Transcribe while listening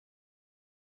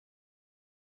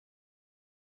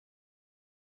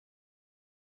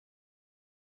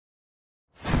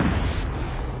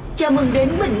Chào mừng đến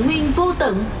bình nguyên vô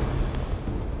tận.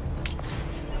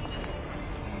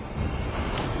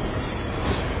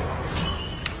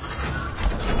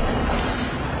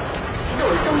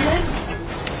 Đội xông lên.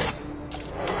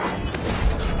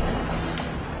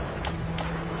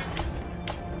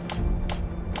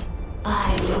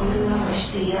 I will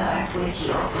nourish the earth with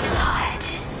your blood.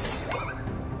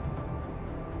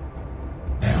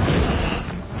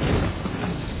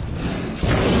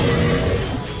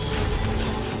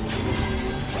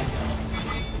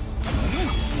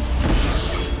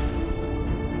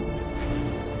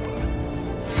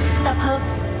 Tập hợp.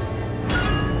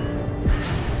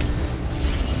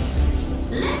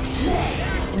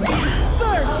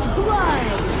 First blood!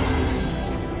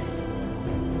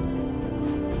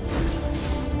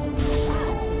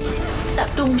 Tập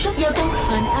trung sức giao tranh.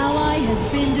 An ally has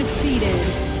been defeated.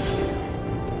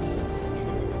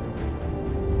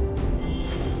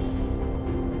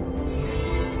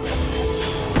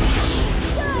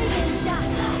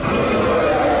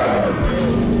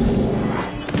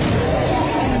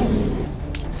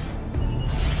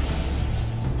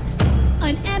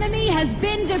 An enemy has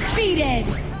been defeated.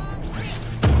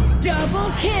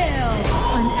 Double kill.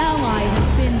 An ally has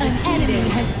been defeated. An enemy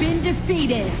has been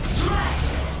defeated.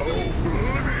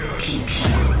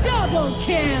 Double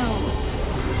kill!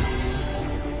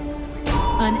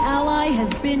 An ally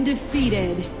has been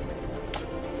defeated.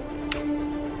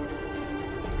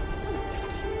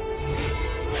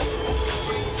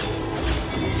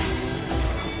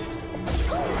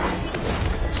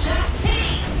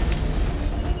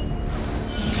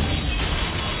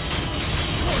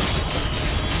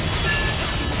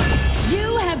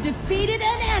 You have defeated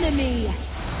an enemy.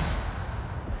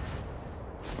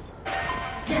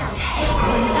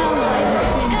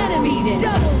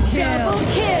 Double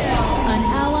kill! An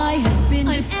ally has been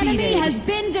defeated. An enemy has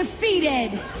been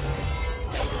defeated.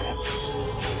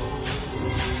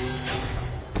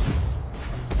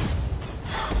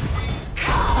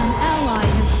 An ally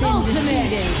has been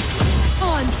defeated.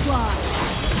 Onslaught.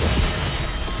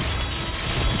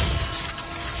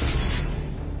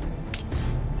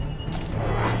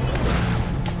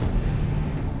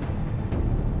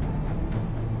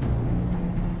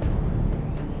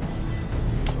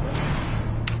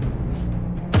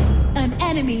 An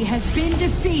enemy has been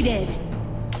defeated.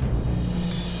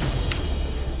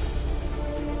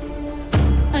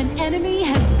 An enemy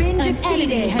has been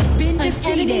defeated. An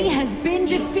enemy has been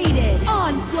defeated.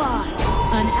 Onslaught.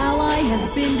 An ally has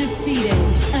been defeated.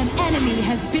 An enemy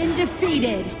has been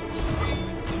defeated.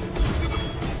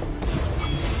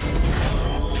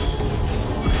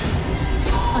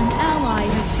 An ally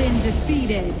has been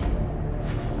defeated.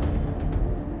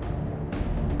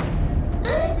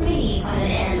 Me put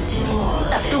an end to all.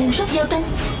 Tập trung sức giao tranh.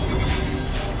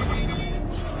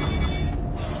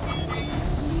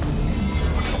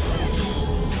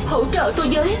 Hỗ trợ tôi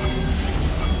với.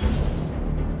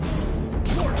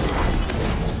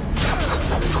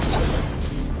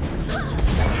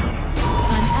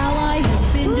 An ally has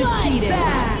been defeated.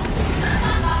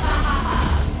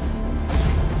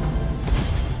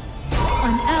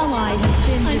 An ally has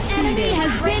been defeated. An enemy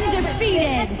has been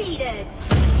defeated.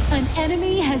 An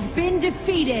enemy has been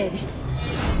defeated.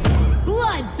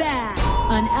 Bloodbath.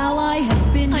 An ally has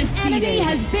been defeated. An enemy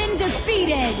has been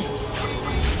defeated.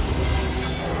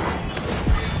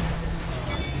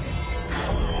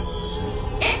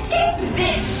 Escape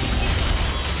this!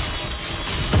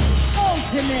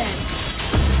 Ultimate.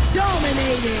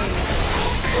 Dominating.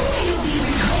 You'll be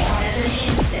recalled as an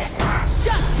insect.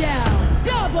 Shut down.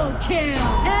 Double kill.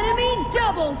 Enemy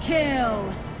double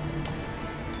kill.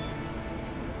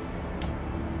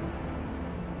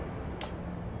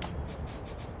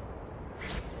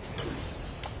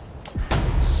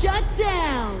 Shut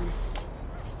down.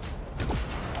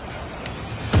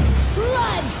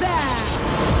 Bloodbath.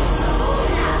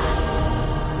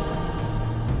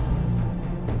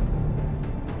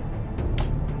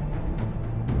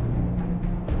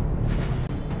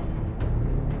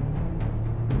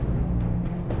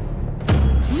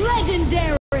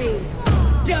 Legendary!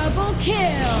 Double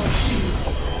kill!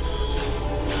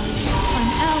 An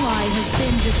ally has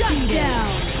been defeated. Shut down!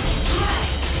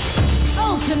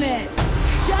 Ultimate!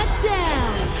 Shut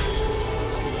down!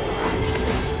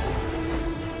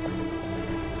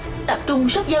 Tập trung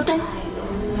sức giao tranh.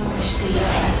 Nourish the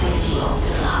earth with your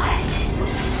blood.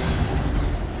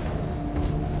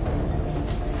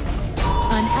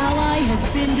 An ally has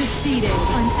been defeated.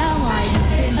 An ally has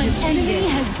been defeated. An enemy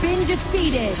has been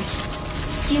defeated.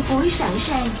 Chia phối sẵn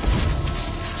sàng.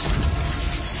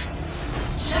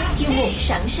 Chia một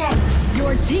sẵn sàng.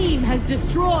 Your team has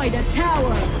destroyed a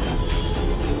tower.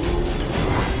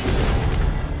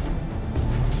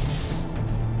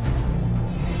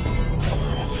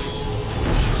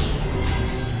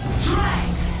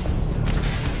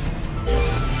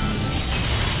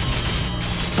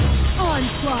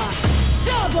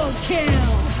 Double kill!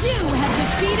 You have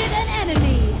defeated an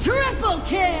enemy! Triple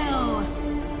kill!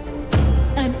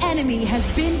 An enemy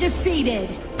has been defeated!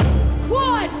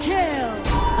 Quad kill!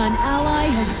 An ally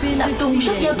has been Tập trung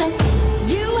sức giao defeated! tranh.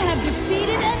 You have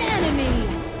defeated an enemy!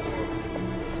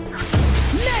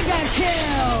 Mega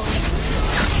kill!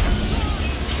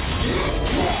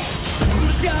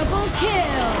 Double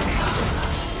kill!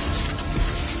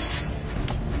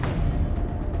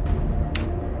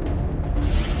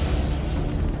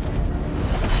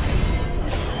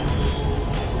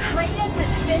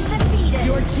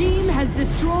 Your team has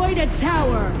destroyed a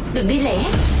tower. Đừng đi lẻ.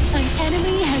 An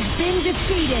enemy has been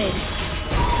defeated.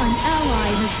 An ally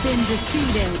has been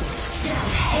defeated.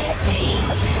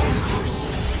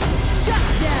 Shut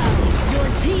down. Your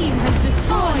team has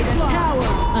destroyed a tower.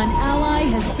 An ally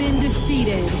has been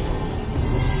defeated.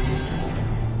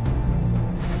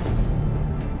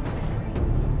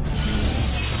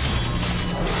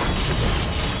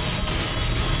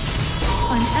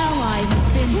 An ally has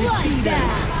been defeated.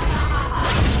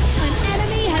 An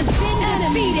enemy has been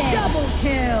defeated. Double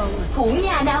kill. Thủ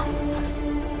nhà nào.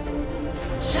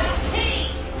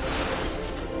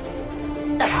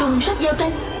 Tập trung sức giao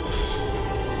tranh.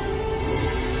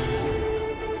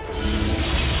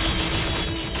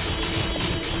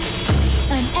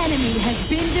 An enemy has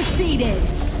been defeated.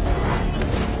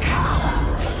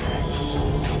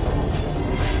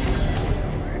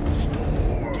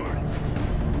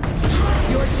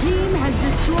 Your team has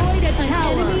destroyed a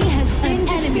tower. An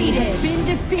enemy has been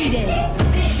defeated.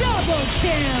 Double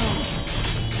kill.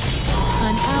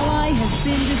 An ally has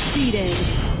been defeated.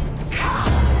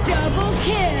 Double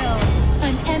kill.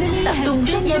 An enemy Tập has trung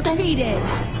sức been giao tranh. defeated.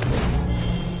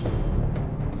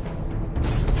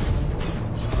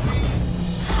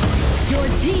 Your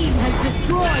team has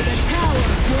destroyed a tower.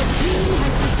 Your team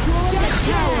has destroyed a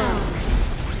tower.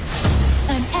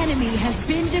 An enemy has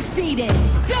been defeated.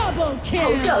 Double Hỗ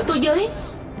kill. trợ tôi với.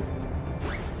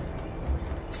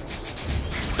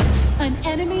 An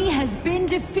enemy has been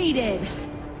defeated.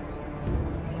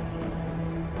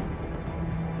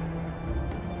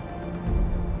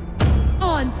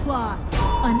 Onslaught.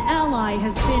 An ally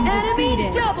has been defeated.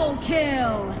 Enemy double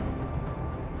kill.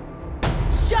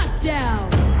 Shut down.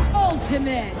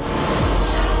 Ultimate.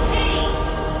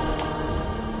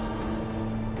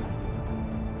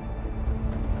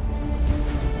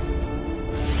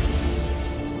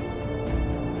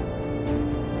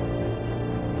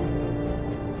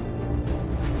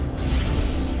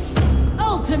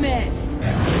 Ultimate.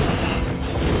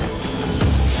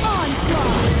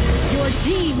 Onslaught. Your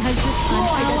team has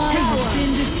destroyed a tower. Has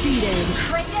been defeated.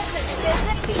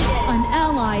 An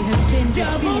ally has been defeated.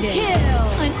 Double kill.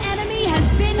 An enemy has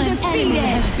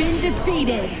been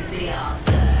defeated.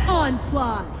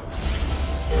 Onslaught.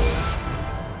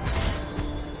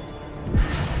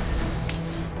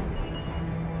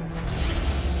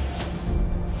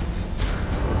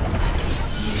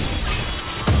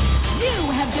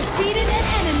 You have defeated an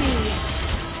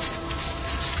enemy.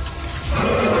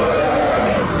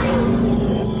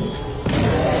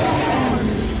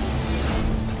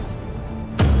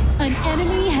 An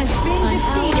enemy has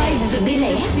been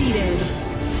defeated.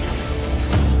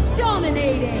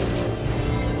 Dominating.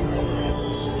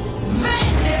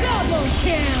 Double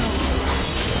kill.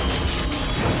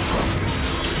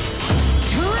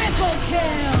 Triple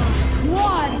kill.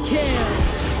 Quad kill.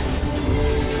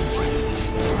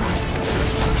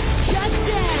 Shut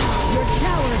down. Your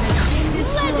tower has been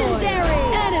destroyed. Legendary.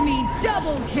 Enemy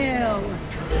double kill.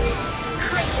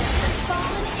 Kratos has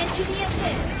fallen into the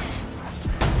abyss.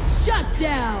 Shut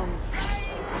down.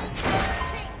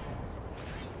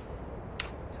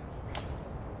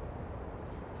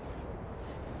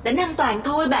 Đánh an toàn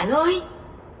thôi bạn ơi.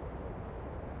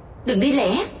 Đừng đi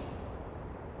lẻ.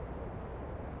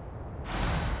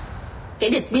 Kẻ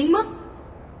địch biến mất.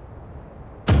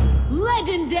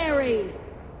 Legendary.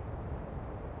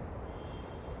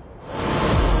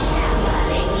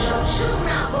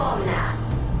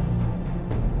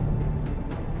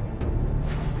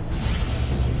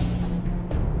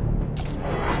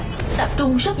 Tập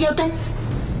trung sức giao tranh.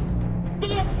 The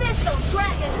abyssal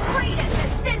dragon Kratos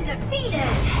has been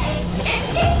defeated.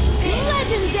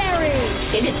 Legendary.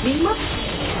 Kẻ địch biến mất.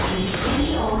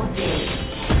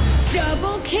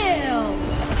 Double kill.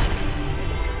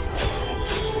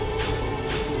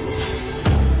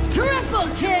 Triple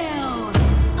kill.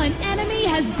 An enemy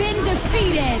has been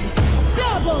defeated.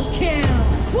 Double kill.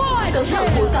 Quad Cẩn thận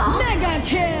bụi kill. cỏ. Mega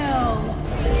kill.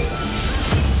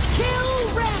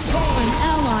 Kill rampage. An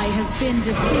ally has been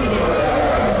defeated.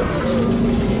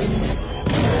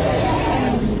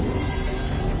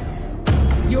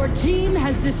 Your team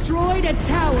has destroyed a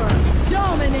tower.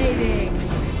 Dominating.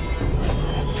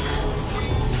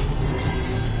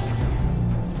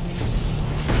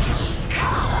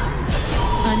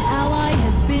 An ally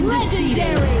has been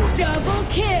legendary. Double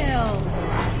kill.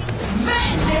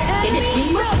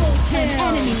 Enemy double kill.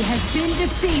 An enemy has been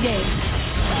defeated.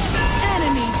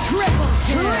 Enemy triple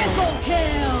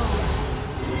kill.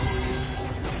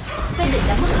 Phe địch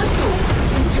đã mất hết trụ.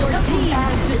 Số Your các team ta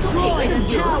has sẽ xuất hiện ở destroyed đường a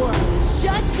giữa. tower.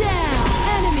 Shut down.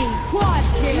 Enemy quad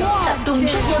kill. Tập trung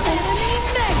sức vô tay. Enemy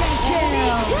mega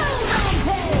kill.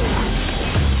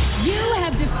 You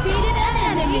have defeated an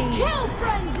enemy. Kill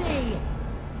frenzy.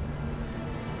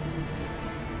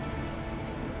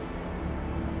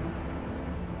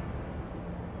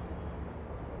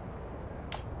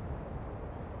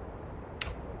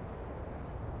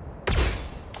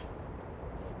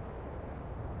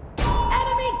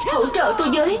 Enemy kill. Hỗ trợ tôi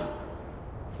với.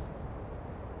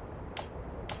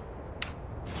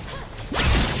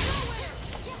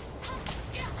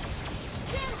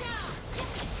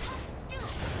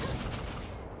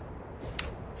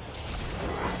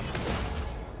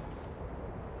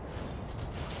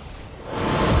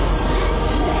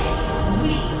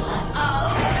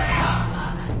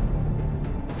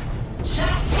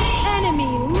 Enemy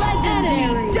legendary.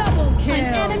 Enemy double kill.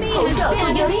 An enemy Hỗ has trợ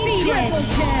tôi been với. defeated. Triple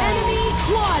kill. Enemy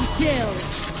quad kill.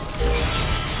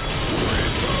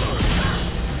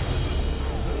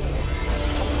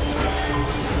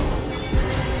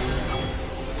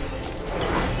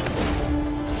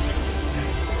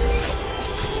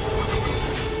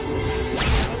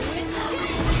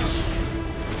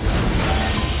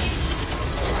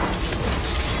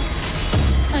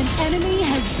 An enemy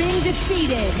has been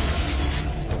defeated.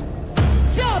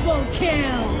 Double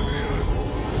kill.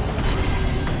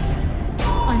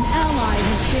 An ally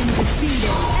has been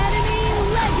defeated. Enemy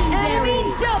legendary.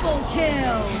 Enemy double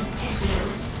kill.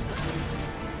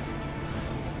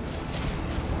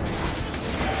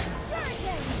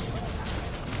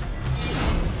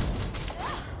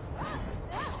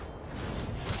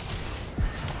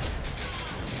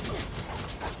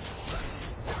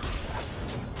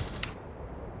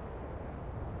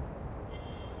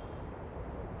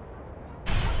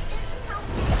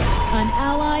 An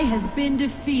ally has been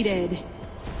defeated.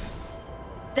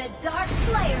 The Dark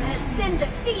Slayer has been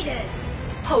defeated.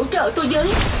 Hỗ trợ tôi với.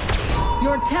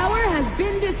 Your tower has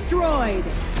been destroyed.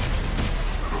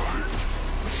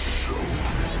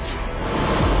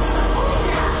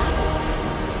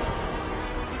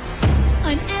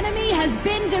 An enemy has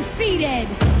been defeated.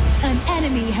 An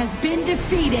enemy has been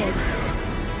defeated.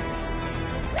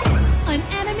 An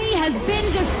enemy has been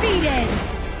defeated.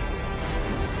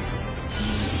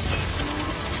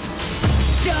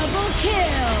 Double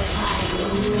kill.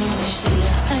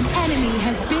 An enemy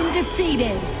has been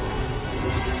defeated.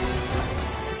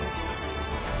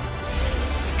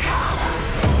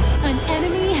 An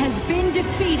enemy has been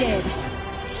defeated.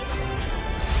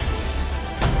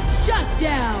 Shut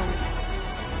down.